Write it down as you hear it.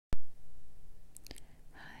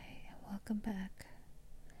welcome back.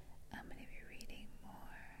 I'm going to be reading more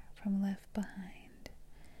from Left Behind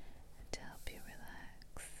to help you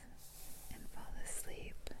relax and fall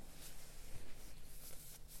asleep.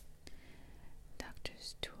 Dr.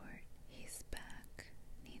 Stewart, he's back,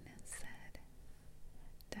 Nina said.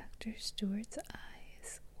 Dr. Stewart's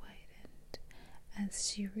eyes widened as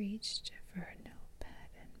she reached for her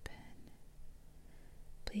notepad and pen.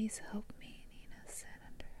 Please help me, Nina said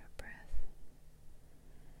under her breath.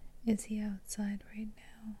 Is he outside right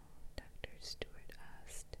now? Dr. Stewart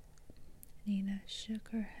asked. Nina shook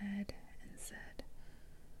her head and said,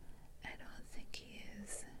 I don't think he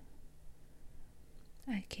is.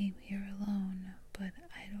 I came here alone, but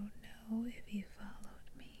I don't know if he followed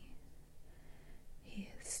me. He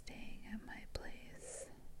is staying at my place,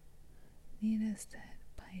 Nina said,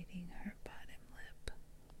 biting her bottom lip.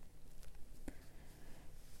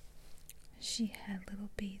 She had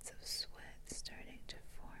little beads of sweat starting to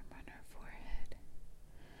form on her forehead.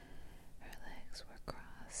 Her legs were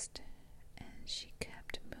crossed, and she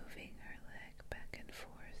kept moving her leg back and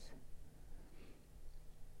forth.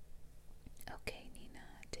 Okay, Nina,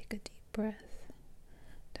 take a deep breath,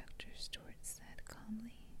 Dr. Stewart said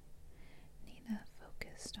calmly. Nina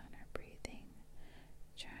focused on her breathing,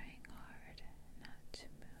 trying hard not to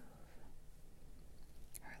move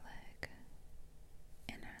her leg.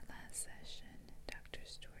 In our last session, Dr.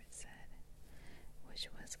 Stewart said, which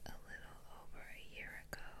was a little over a year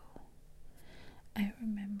ago, I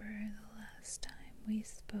remember the last time we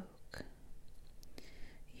spoke.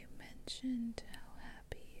 You mentioned how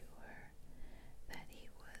happy you were that he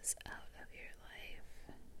was out of your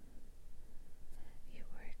life. You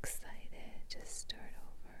were excited to start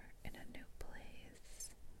over in a new place,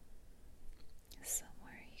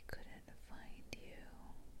 somewhere he couldn't find you.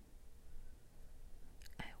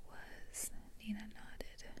 I was, Nina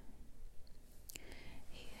nodded.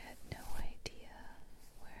 He had no idea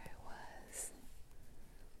where I was,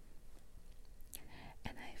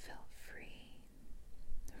 and I felt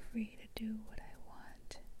free to do what I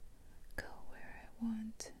want, go where I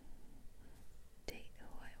want, date who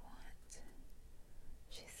I want,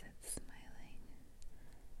 she said, smiling.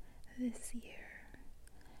 This year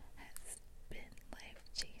has been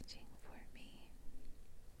life-changing for me.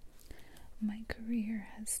 My career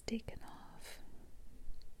has taken off.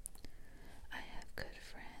 I have good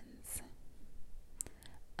friends,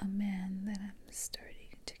 a man that I'm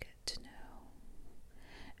starting to get to know,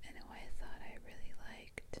 and who I thought I really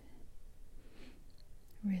liked.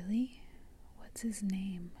 Really? What's his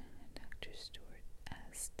name? Dr. Stewart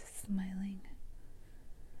asked, smiling.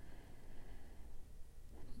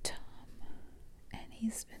 Tom, and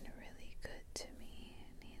he's been really good to me,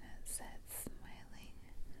 Nina said, smiling,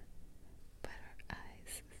 but her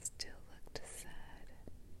eyes still looked sad.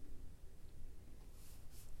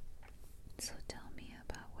 So tell me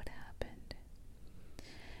about what happened.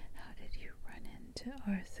 How did you run into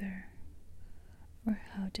Arthur? Or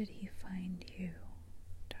how did he find you?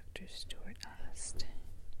 Dr. Stewart asked.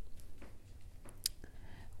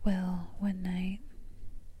 Well, one night,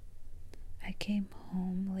 I came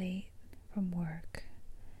home late from work,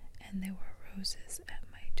 and there were roses at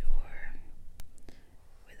my door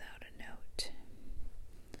without a note.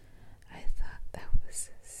 I thought that was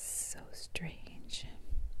so strange.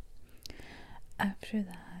 After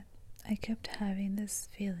that, I kept having this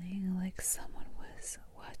feeling like someone was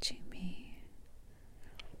watching me.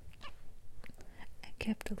 I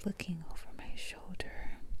kept looking over my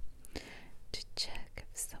shoulder to check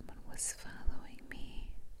if someone was following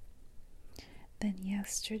me. Then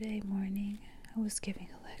yesterday morning, I was giving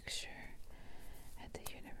a lecture at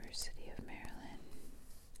the University of Maryland.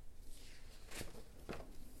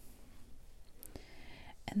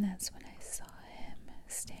 And that's when I saw him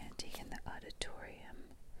standing in the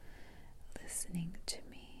auditorium, listening to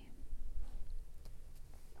me.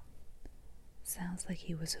 Sounds like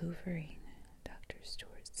he was hoovering, Dr.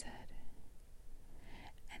 Stewart said.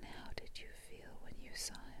 And how did you feel when you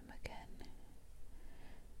saw him again?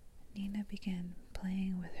 Nina began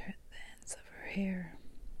playing with the ends of her hair.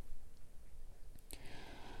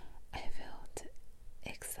 I felt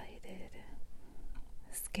excited,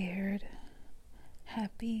 scared,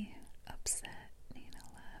 happy, upset, Nina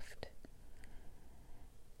laughed.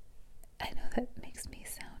 I know that makes me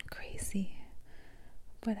sound crazy,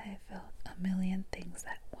 but I felt a million things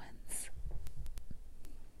at once.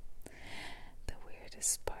 The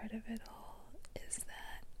weirdest part of it all is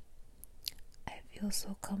that I feel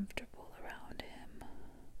so comfortable around him,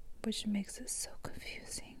 which makes it so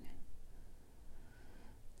confusing.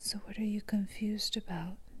 So what are you confused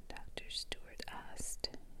about? Dr. Stewart asked.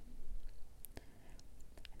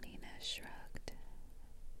 Nina shrugged.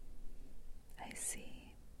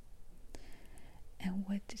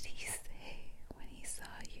 What did he say when he saw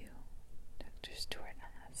you? Dr. Stewart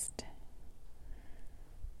asked.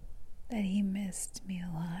 That he missed me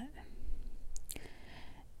a lot.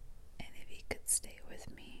 And if he could stay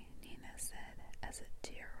with me, Nina said as a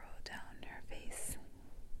tear rolled down her face.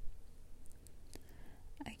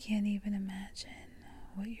 I can't even imagine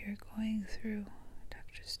what you're going through,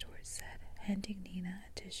 Dr. Stewart said, handing Nina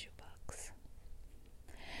a tissue box.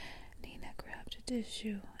 Nina grabbed a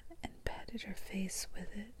tissue and patted her face with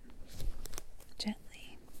it,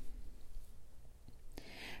 gently.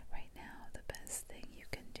 Right now, the best thing you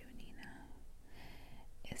can do, Nina,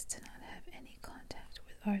 is to not have any contact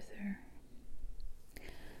with Arthur.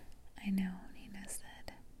 I know, Nina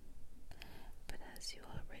said, but as you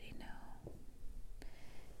already know,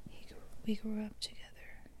 we grew up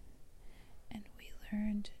together, and we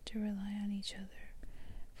learned to rely on each other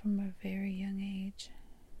from a very young age.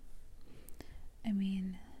 I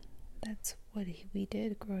mean, that's what we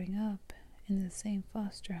did growing up in the same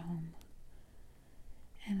foster home.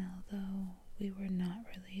 And although we were not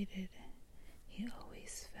related, he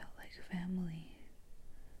always felt like family.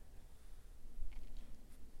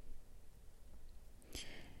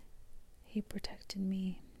 He protected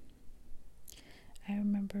me. I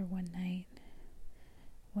remember one night,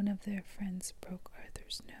 one of their friends broke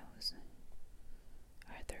Arthur's nose.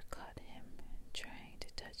 Arthur caught him trying to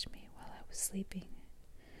touch me while I was sleeping.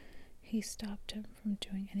 He stopped him from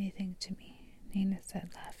doing anything to me, Nina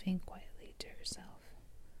said, laughing quietly to herself.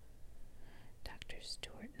 Dr.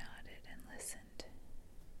 Stewart nodded and listened.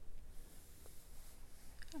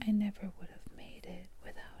 I never would have made it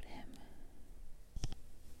without him.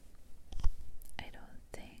 I don't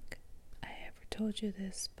think I ever told you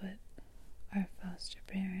this, but our foster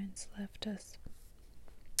parents left us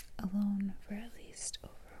alone for at least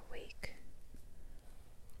over a week.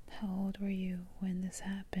 How old were you when this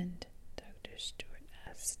happened? Dr. Stewart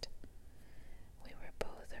asked. We were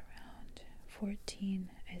both around 14,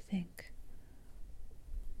 I think.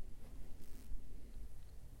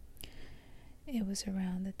 It was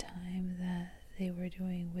around the time that they were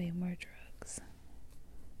doing way more drugs.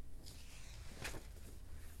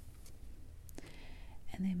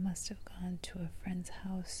 And they must have gone to a friend's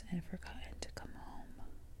house and forgotten to come home.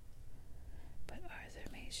 But Arthur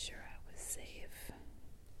made sure I was safe.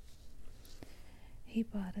 He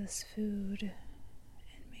bought us food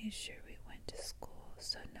and made sure we went to school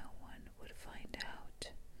so no one would find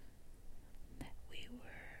out. We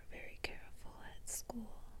were very careful at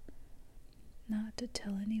school not to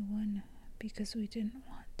tell anyone because we didn't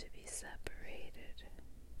want to be separated.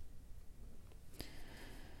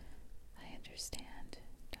 I understand,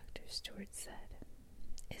 Dr. Stewart said.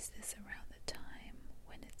 Is this around the time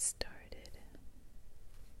when it started?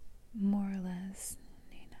 More or less,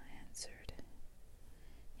 Nina answered.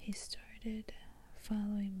 He started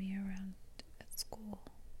following me around at school,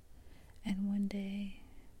 and one day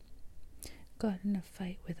got in a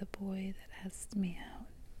fight with a boy that asked me out.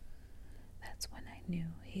 That's when I knew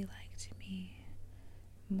he liked me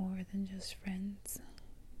more than just friends.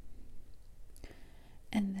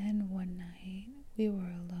 And then one night we were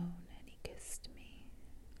alone and he kissed me.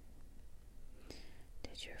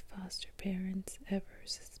 Did your foster parents ever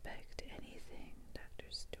suspect anything? Dr.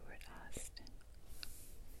 Stewart asked.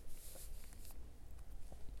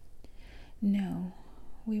 No,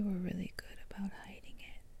 we were really good about hiding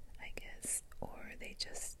it, I guess, or they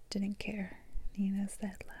just didn't care, Nina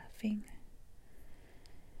said, laughing.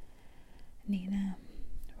 Nina,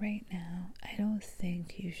 right now, I don't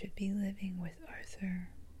think you should be living with Arthur.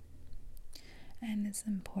 And it's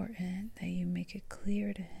important that you make it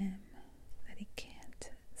clear to him that he can't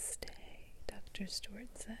stay, Dr. Stewart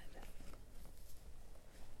said.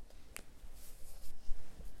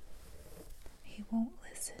 He won't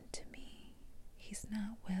listen to me. He's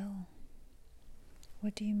not well.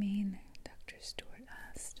 What do you mean? Dr. Stewart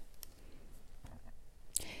asked.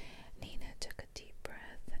 Nina took a deep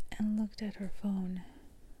breath and looked at her phone.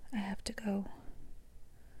 I have to go.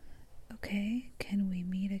 Okay, can we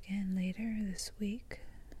meet again later this week?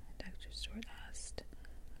 Dr. Stewart asked.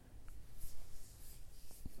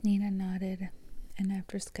 Nina nodded, and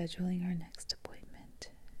after scheduling our next appointment,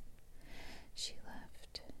 she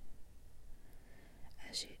left.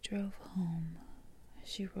 As she drove home,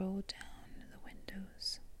 she rolled down the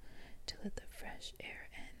windows to let the fresh air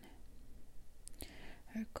in.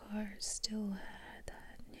 Her car still had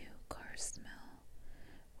that new car smell,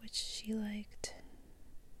 which she liked.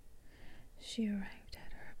 She arrived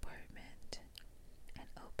at her apartment and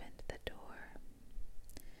opened the door.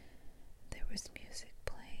 There was music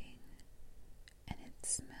playing, and it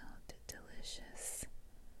smelled delicious.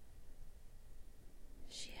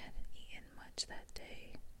 She hadn't eaten much that day,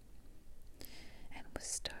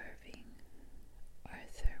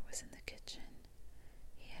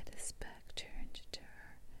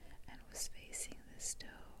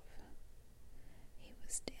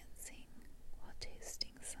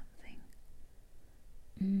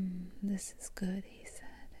 "This is good," he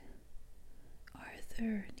said.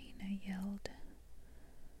 "Arthur," Nina yelled.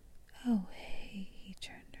 "Oh, hey," he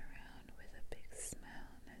turned around with a big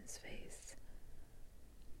smile on his face.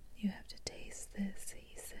 "You have to taste this,"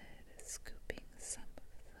 he said, scooping some of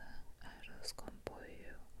the arroz con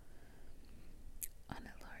pollo on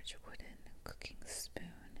a large wooden cooking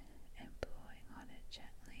spoon and blowing on it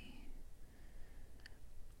gently.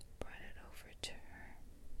 Brought it over to her.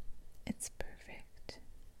 "It's perfect.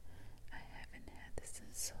 I haven't had this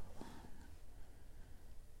in so long.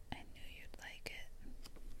 I knew you'd like it."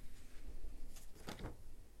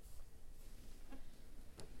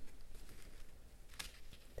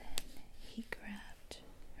 Then he grabbed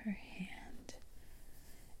her hand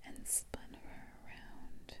and spun her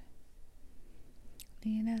around.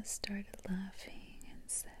 Nina started laughing and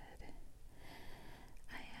said,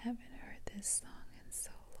 "I haven't heard this song in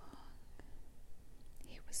so long."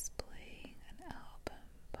 He was playing an album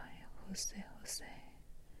by Jose Jose.